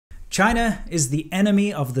China is the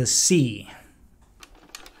enemy of the sea.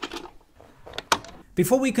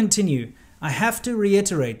 Before we continue, I have to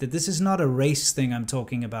reiterate that this is not a race thing I'm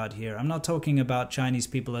talking about here. I'm not talking about Chinese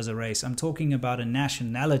people as a race. I'm talking about a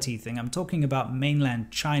nationality thing. I'm talking about mainland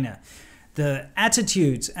China. The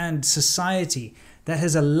attitudes and society that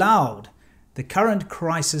has allowed the current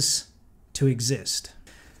crisis to exist.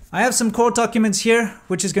 I have some court documents here,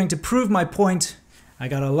 which is going to prove my point. I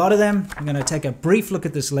got a lot of them. I'm going to take a brief look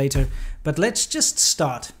at this later, but let's just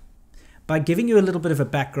start by giving you a little bit of a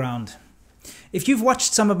background. If you've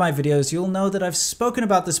watched some of my videos, you'll know that I've spoken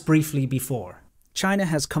about this briefly before. China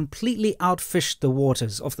has completely outfished the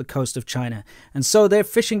waters off the coast of China, and so their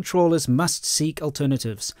fishing trawlers must seek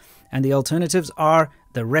alternatives. And the alternatives are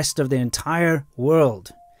the rest of the entire world.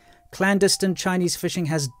 Clandestine Chinese fishing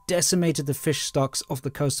has decimated the fish stocks off the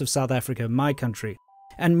coast of South Africa, my country,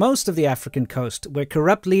 and most of the African coast, where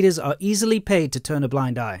corrupt leaders are easily paid to turn a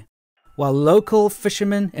blind eye, while local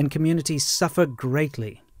fishermen and communities suffer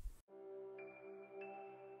greatly.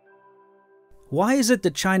 Why is it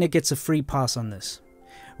that China gets a free pass on this?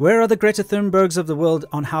 Where are the Greta Thunbergs of the world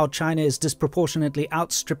on how China is disproportionately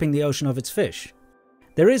outstripping the ocean of its fish?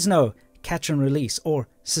 There is no catch and release or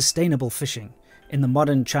sustainable fishing in the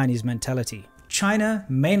modern Chinese mentality. China,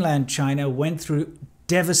 mainland China, went through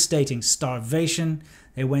devastating starvation.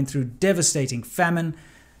 They went through devastating famine.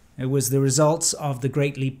 It was the results of the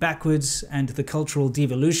Great Leap Backwards and the cultural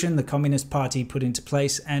devolution the Communist Party put into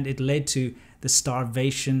place, and it led to the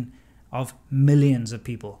starvation of millions of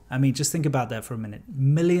people. I mean, just think about that for a minute.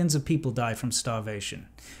 Millions of people die from starvation.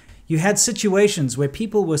 You had situations where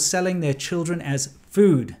people were selling their children as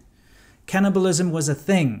food. Cannibalism was a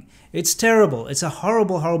thing. It's terrible. It's a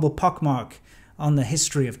horrible, horrible pockmark on the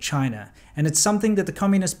history of China. And it's something that the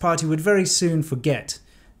Communist Party would very soon forget.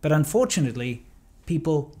 But unfortunately,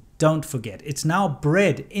 people don't forget. It's now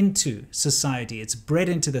bred into society. It's bred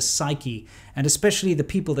into the psyche. And especially the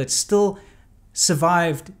people that still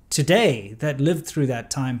survived today, that lived through that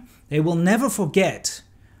time, they will never forget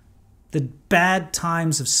the bad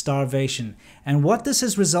times of starvation. And what this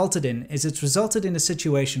has resulted in is it's resulted in a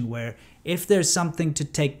situation where if there's something to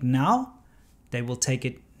take now, they will take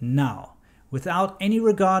it now, without any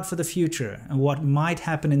regard for the future and what might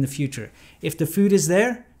happen in the future. If the food is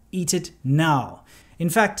there, eat it now. In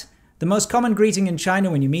fact, the most common greeting in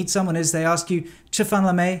China when you meet someone is they ask you, 吃饭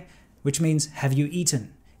了没? Which means, have you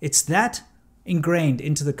eaten? It's that ingrained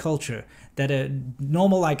into the culture that a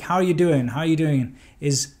normal, like, how are you doing,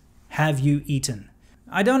 is, have you eaten?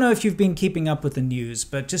 I don't know if you've been keeping up with the news,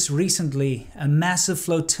 but just recently a massive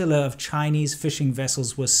flotilla of Chinese fishing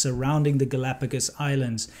vessels was surrounding the Galapagos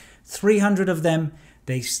Islands. 300 of them.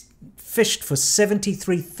 They fished for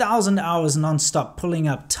 73,000 hours non-stop, pulling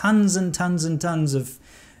up tons and tons and tons of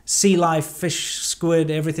sea life, fish,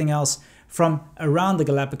 squid, everything else from around the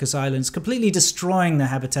Galapagos Islands, completely destroying the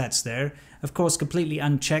habitats there, of course completely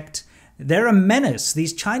unchecked. They're a menace,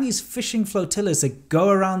 these Chinese fishing flotillas that go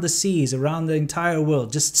around the seas, around the entire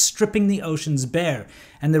world, just stripping the oceans bare.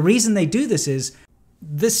 And the reason they do this is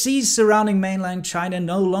the seas surrounding mainland China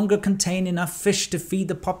no longer contain enough fish to feed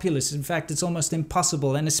the populace. In fact, it's almost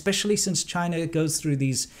impossible. And especially since China goes through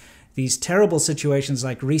these terrible situations,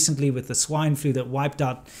 like recently with the swine flu that wiped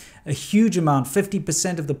out a huge amount,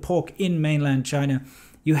 50% of the pork in mainland China,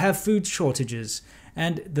 you have food shortages.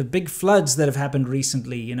 And the big floods that have happened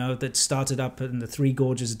recently, you know, that started up in the Three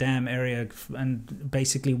Gorges Dam area and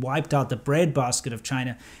basically wiped out the breadbasket of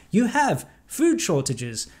China, you have food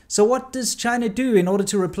shortages. So what does China do in order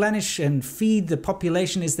to replenish and feed the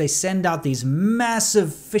population? Is they send out these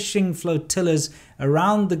massive fishing flotillas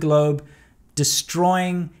around the globe,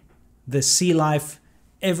 destroying the sea life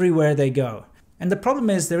everywhere they go. And the problem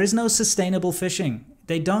is there is no sustainable fishing.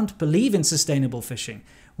 They don't believe in sustainable fishing.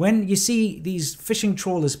 When you see these fishing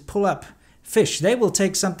trawlers pull up fish, they will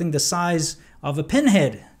take something the size of a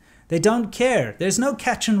pinhead. They don't care. There's no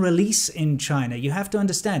catch and release in China. You have to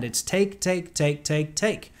understand, it's take, take, take, take,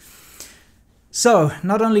 take. So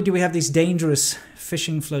not only do we have these dangerous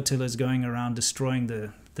fishing flotillas going around destroying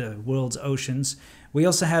the world's oceans, we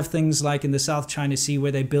also have things like in the South China Sea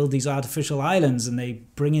where they build these artificial islands and they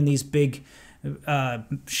bring in these big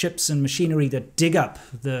ships and machinery that dig up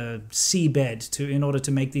the seabed in order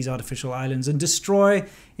to make these artificial islands and destroy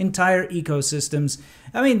entire ecosystems.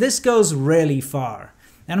 I mean, this goes really far.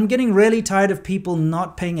 And I'm getting really tired of people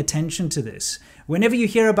not paying attention to this. Whenever you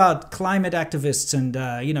hear about climate activists and,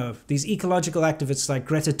 you know, these ecological activists like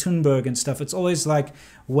Greta Thunberg and stuff, it's always like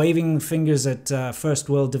waving fingers at first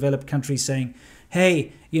world developed countries saying,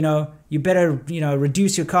 hey, you know, you better, you know,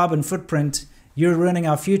 reduce your carbon footprint. you're ruining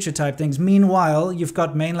our future type things. Meanwhile, you've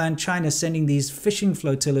got mainland China sending these fishing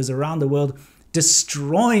flotillas around the world,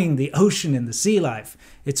 destroying the ocean and the sea life.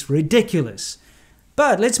 It's ridiculous.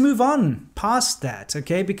 But let's move on past that,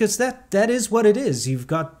 okay? Because that is what it is. You've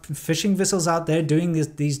got fishing vessels out there doing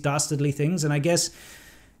these dastardly things, and I guess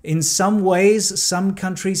in some ways, some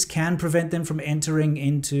countries can prevent them from entering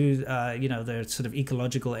into, their sort of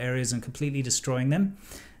ecological areas and completely destroying them.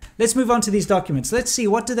 Let's move on to these documents. Let's see,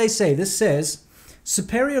 what do they say? This says,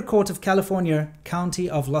 Superior Court of California, County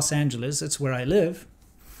of Los Angeles, that's where I live.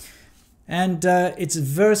 And it's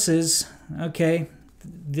versus, okay,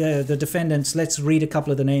 the defendants. Let's read a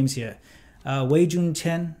couple of the names here. Wei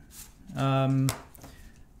Junqian, Chun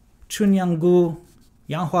Yanggu,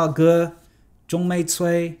 Yang Hua Ge, Zhong Mei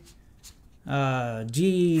Cui,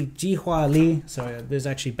 Ji Hua Li. Sorry, there's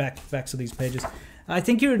actually backs of these pages. I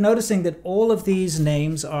think you're noticing that all of these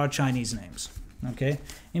names are Chinese names. Okay.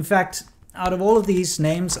 In fact, out of all of these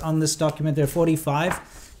names on this document, there are 45.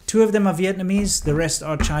 2 of them are Vietnamese. The rest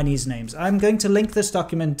are Chinese names. I'm going to link this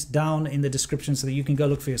document down in the description so that you can go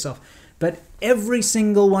look for yourself. But every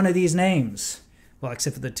single one of these names, well,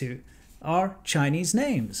 except for the 2, are Chinese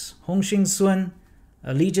names. Hong Xing Sun,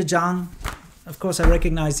 Li Zhejiang. Of course, I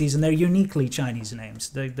recognize these, and they're uniquely Chinese names.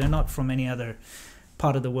 They're not from any other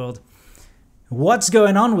part of the world. What's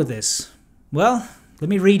going on with this? Well, let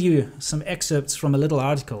me read you some excerpts from a little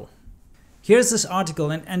article. Here's this article,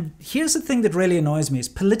 and here's the thing that really annoys me, is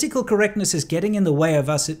political correctness is getting in the way of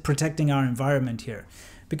us protecting our environment here.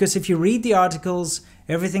 Because if you read the articles,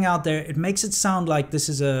 everything out there, it makes it sound like this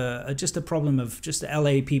is just a problem of just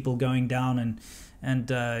LA people going down and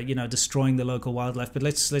destroying the local wildlife. But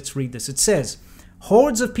let's read this. It says,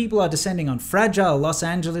 hordes of people are descending on fragile Los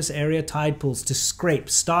Angeles area tide pools to scrape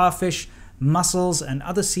starfish, mussels, and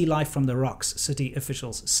other sea life from the rocks, city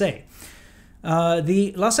officials say.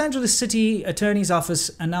 The Los Angeles City Attorney's Office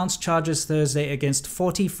announced charges Thursday against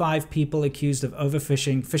 45 people accused of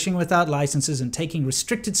overfishing, fishing without licenses, and taking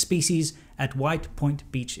restricted species at White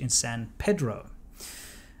Point Beach in San Pedro.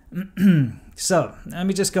 So, let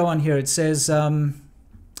me just go on here. It says,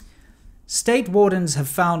 state wardens have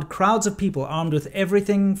found crowds of people armed with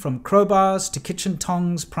everything from crowbars to kitchen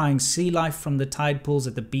tongs prying sea life from the tide pools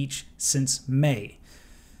at the beach since May.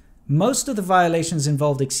 Most of the violations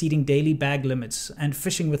involved exceeding daily bag limits and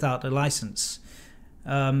fishing without a license.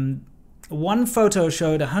 One photo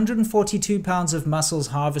showed 142 pounds of mussels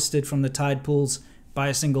harvested from the tide pools by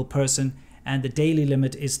a single person, and the daily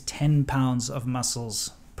limit is 10 pounds of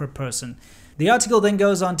mussels per person. The article then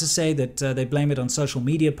goes on to say that they blame it on social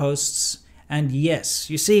media posts. And yes,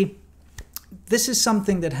 you see, this is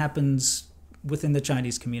something that happens within the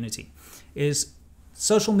Chinese community, is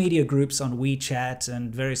social media groups on WeChat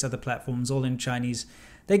and various other platforms, all in Chinese,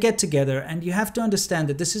 they get together, and you have to understand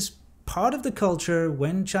that this is part of the culture.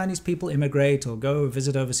 When Chinese people immigrate or go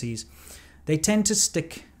visit overseas, they tend to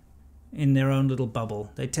stick in their own little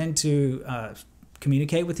bubble. They tend to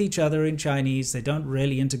communicate with each other in Chinese. They don't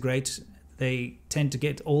really integrate. They tend to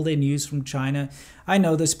get all their news from China. I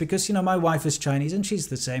know this because, my wife is Chinese and she's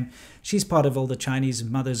the same. She's part of all the Chinese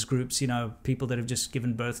mothers groups, people that have just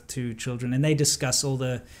given birth to children, and they discuss all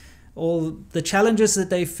the challenges that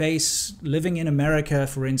they face living in America,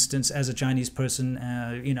 for instance, as a Chinese person,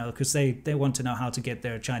 because they want to know how to get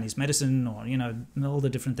their Chinese medicine, or, all the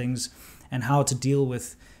different things, and how to deal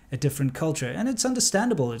with a different culture. And it's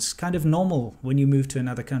understandable. It's kind of normal when you move to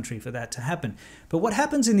another country for that to happen. But what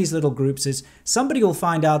happens in these little groups is somebody will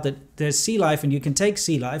find out that there's sea life and you can take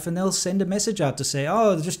sea life, and they'll send a message out to say,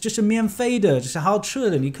 oh, just a 免费的, just a 好吃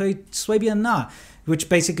的, 你可以随便拿, which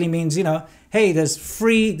basically means, hey, this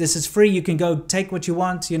is free, you can go take what you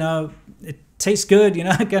want, it tastes good,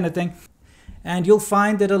 kind of thing. And you'll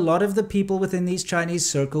find that a lot of the people within these Chinese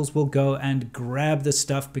circles will go and grab the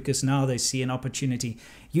stuff because now they see an opportunity.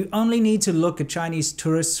 You only need to look at Chinese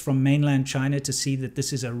tourists from mainland China to see that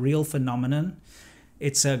this is a real phenomenon.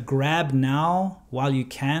 It's a grab now while you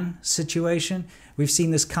can situation. We've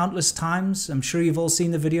seen this countless times. I'm sure you've all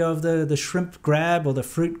seen the video of the shrimp grab or the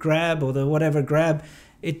fruit grab or the whatever grab.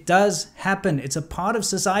 It does happen. It's a part of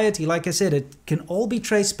society. Like I said, it can all be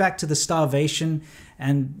traced back to the starvation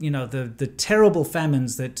and, the terrible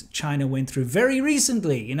famines that China went through very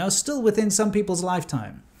recently, still within some people's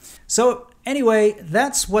lifetime. So anyway,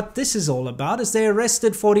 that's what this is all about, is they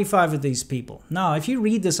arrested 45 of these people. Now, if you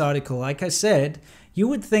read this article, like I said, you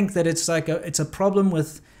would think that it's a problem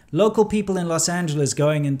with local people in Los Angeles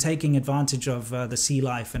going and taking advantage of the sea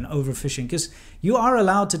life and overfishing, because you are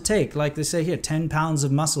allowed to take, like they say here, 10 pounds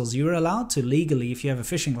of mussels. You're allowed to legally, if you have a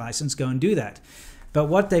fishing license, go and do that. But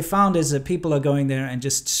what they found is that people are going there and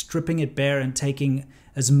just stripping it bare and taking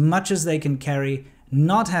as much as they can carry,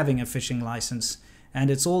 not having a fishing license. And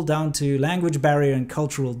it's all down to language barrier and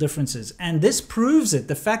cultural differences. And this proves it.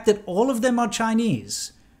 The fact that all of them are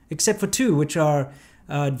Chinese, except for two, which are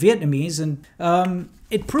Vietnamese. And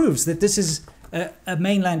it proves that this is a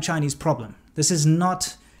mainland Chinese problem. This is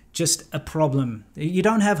not just a problem. You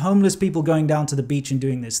don't have homeless people going down to the beach and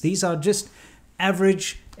doing this. These are just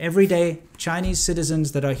average, everyday Chinese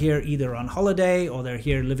citizens that are here either on holiday or they're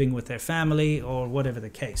here living with their family or whatever the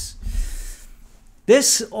case.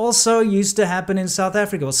 This also used to happen in South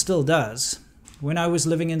Africa, or still does. When I was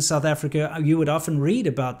living in South Africa, you would often read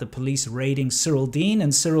about the police raiding Cyrildene,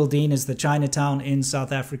 and Cyrildene is the Chinatown in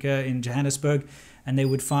South Africa, in Johannesburg, and they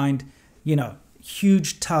would find, you know,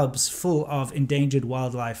 huge tubs full of endangered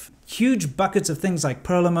wildlife, huge buckets of things like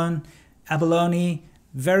perlemmon, abalone,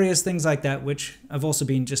 various things like that, which have also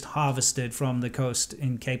been just harvested from the coast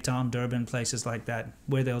in Cape Town, Durban, places like that,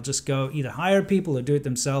 where they'll just go either hire people or do it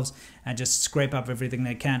themselves and just scrape up everything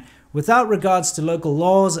they can without regards to local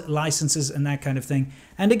laws, licenses, and that kind of thing.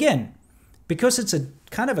 And again, because it's a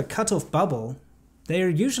kind of a cut-off bubble, they're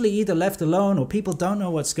usually either left alone or people don't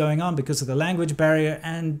know what's going on because of the language barrier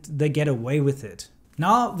and they get away with it.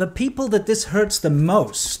 Now, the people that this hurts the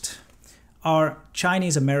most are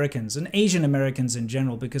Chinese Americans and Asian Americans in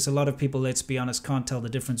general, because a lot of people, let's be honest, can't tell the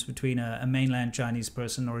difference between a mainland Chinese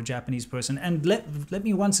person or a Japanese person. And let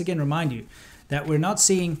me once again remind you that we're not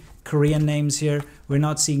seeing Korean names here, we're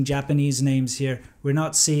not seeing Japanese names here, we're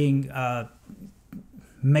not seeing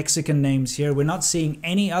Mexican names here, we're not seeing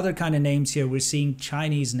any other kind of names here, we're seeing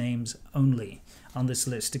Chinese names only on this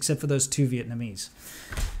list, except for those two Vietnamese.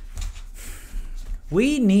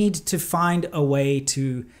 We need to find a way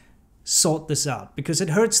to sort this out, because it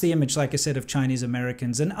hurts the image, like I said, of Chinese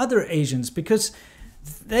Americans and other Asians, because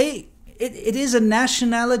it is a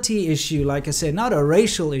nationality issue, like I said, not a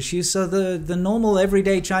racial issue. So the normal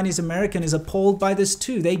everyday Chinese American is appalled by this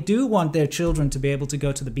too. They do want their children to be able to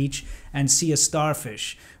go to the beach and see a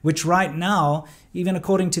starfish, which right now, even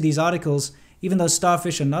according to these articles, even though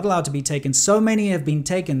starfish are not allowed to be taken, so many have been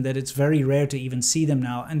taken that it's very rare to even see them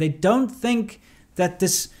now. And they don't think that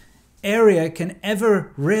this area can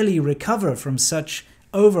ever really recover from such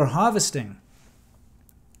over-harvesting.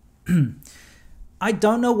 I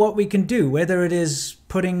don't know what we can do, whether it is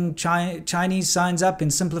putting Chinese signs up in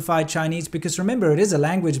simplified Chinese, because remember, it is a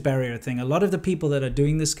language barrier thing. A lot of the people that are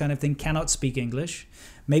doing this kind of thing cannot speak English.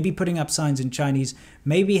 Maybe putting up signs in Chinese,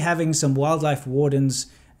 maybe having some wildlife wardens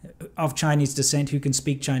of Chinese descent who can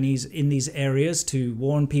speak Chinese in these areas to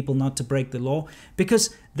warn people not to break the law, because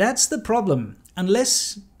that's the problem.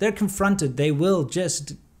 Unless they're confronted, they will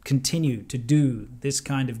just continue to do this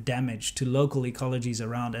kind of damage to local ecologies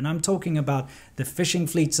around. And I'm talking about the fishing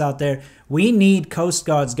fleets out there. We need coast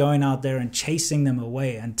guards going out there and chasing them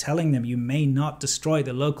away and telling them you may not destroy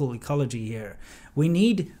the local ecology here. We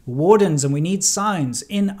need wardens and we need signs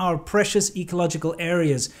in our precious ecological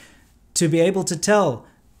areas to be able to tell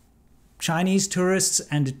Chinese tourists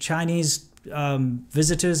and Chinese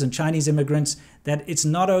visitors and Chinese immigrants that it's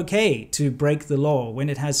not okay to break the law when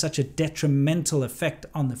it has such a detrimental effect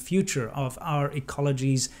on the future of our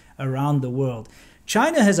ecologies around the world.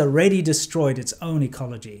 China has already destroyed its own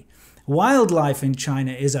ecology. Wildlife in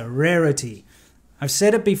China is a rarity. I've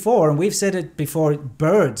said it before, and we've said it before,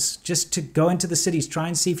 birds. Just to go into the cities, try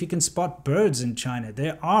and see if you can spot birds in China.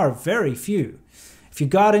 There are very few. If you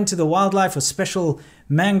go out into the wildlife or special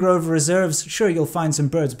mangrove reserves, sure, you'll find some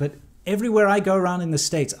birds, but everywhere I go around in the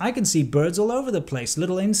States, I can see birds all over the place,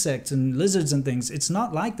 little insects and lizards and things. It's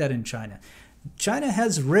not like that in China. China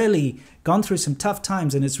has really gone through some tough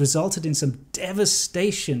times, and it's resulted in some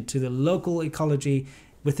devastation to the local ecology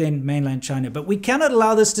within mainland China. But we cannot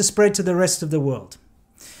allow this to spread to the rest of the world.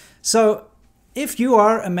 So if you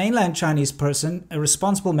are a mainland Chinese person, a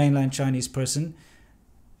responsible mainland Chinese person,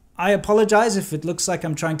 I apologize if it looks like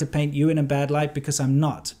I'm trying to paint you in a bad light, because I'm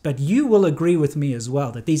not. But you will agree with me as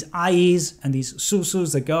well that these IEs and these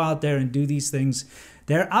susus that go out there and do these things,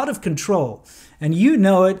 they're out of control. And you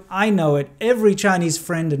know it, I know it, every Chinese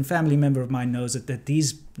friend and family member of mine knows it, that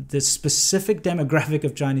this specific demographic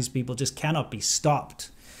of Chinese people just cannot be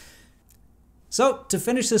stopped. So to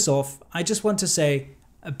finish this off, I just want to say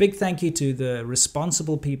a big thank you to the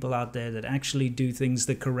responsible people out there that actually do things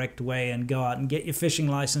the correct way and go out and get your fishing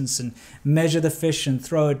license and measure the fish and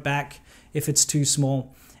throw it back if it's too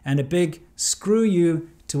small. And a big screw you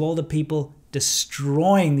to all the people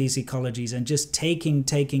destroying these ecologies and just taking,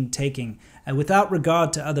 and without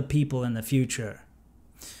regard to other people in the future.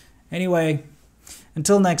 Anyway,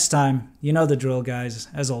 until next time, you know the drill, guys.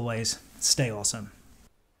 As always, stay awesome.